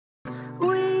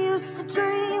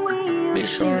big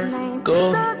shark,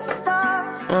 go.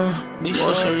 Be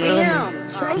motion member,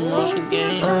 motion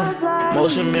gang,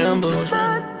 motion member.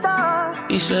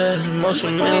 He said,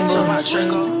 motion member,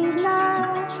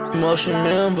 motion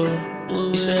member.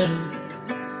 He said,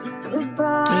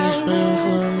 niggas playing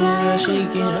for me, that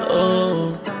shit getting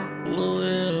old.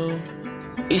 Lawilliam.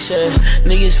 He said,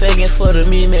 niggas faking for the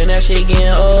me, man, that shit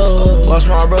getting old. Lost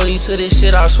my brody to this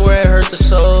shit, I swear it hurt the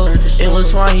soul. In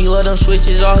between, he let them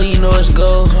switches, all he know is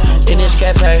go. In this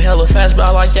cat pack hella fast, but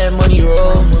I like that money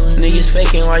roll. Niggas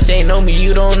faking like they know me,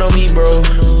 you don't know me, bro.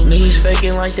 Niggas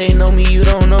faking like they know me, you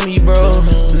don't know me, bro.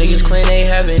 Niggas claim they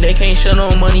have it, they can't show no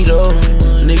money though.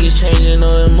 Niggas changing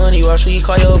all the money, watch who you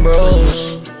call your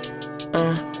bros.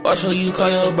 Watch who you call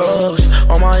your bros.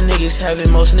 All my niggas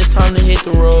having most, and it's time to hit the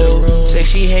road. Say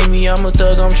she hate me, I'm a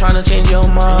thug, I'm tryna change your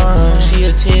mind. She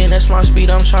a 10, that's my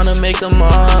speed, I'm tryna make her mine.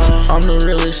 I'm the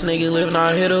realest nigga living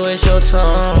out here to waste your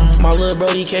time. My little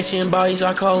brody catching bodies,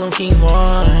 I call him King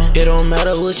Von. It don't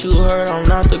matter what you heard, I'm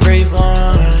not the grapevine.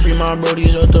 Free my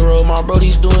brodies up the road, my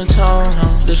brodies doing time.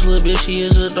 This little bitch, she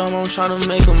is a dumb, I'm tryna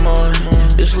make her mine.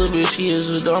 This little bitch, she is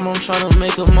a dumb, I'm tryna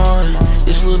make her mine.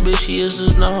 This little bitch, she is a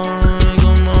dumb, make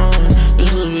her mine.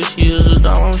 This little bitch, she is a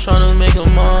dumb, I'm tryna make her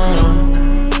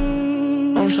mine.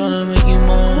 I'm tryna make you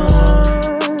mine.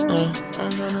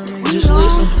 Just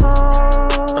listen.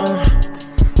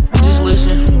 Just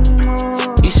listen.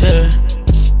 He said,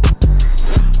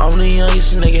 I'm the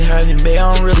youngest nigga having, babe,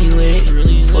 I'm really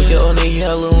lit. Fuck your old nigga,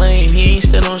 hella lame, he ain't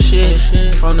stand on shit.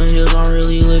 From the hills, I'm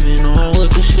really living on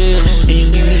with the shit.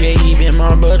 And yeah, he been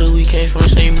my brother, we came from the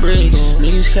same bricks.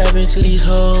 Niggas capping to these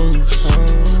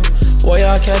hoes. Why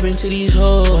y'all capping to these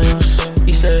hoes?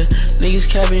 He said, niggas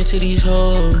capping to these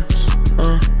hoes.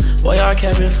 Why y'all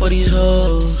capping for these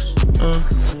hoes?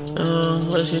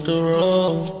 Let's hit the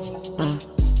road.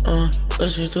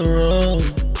 Let's hit the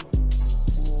road.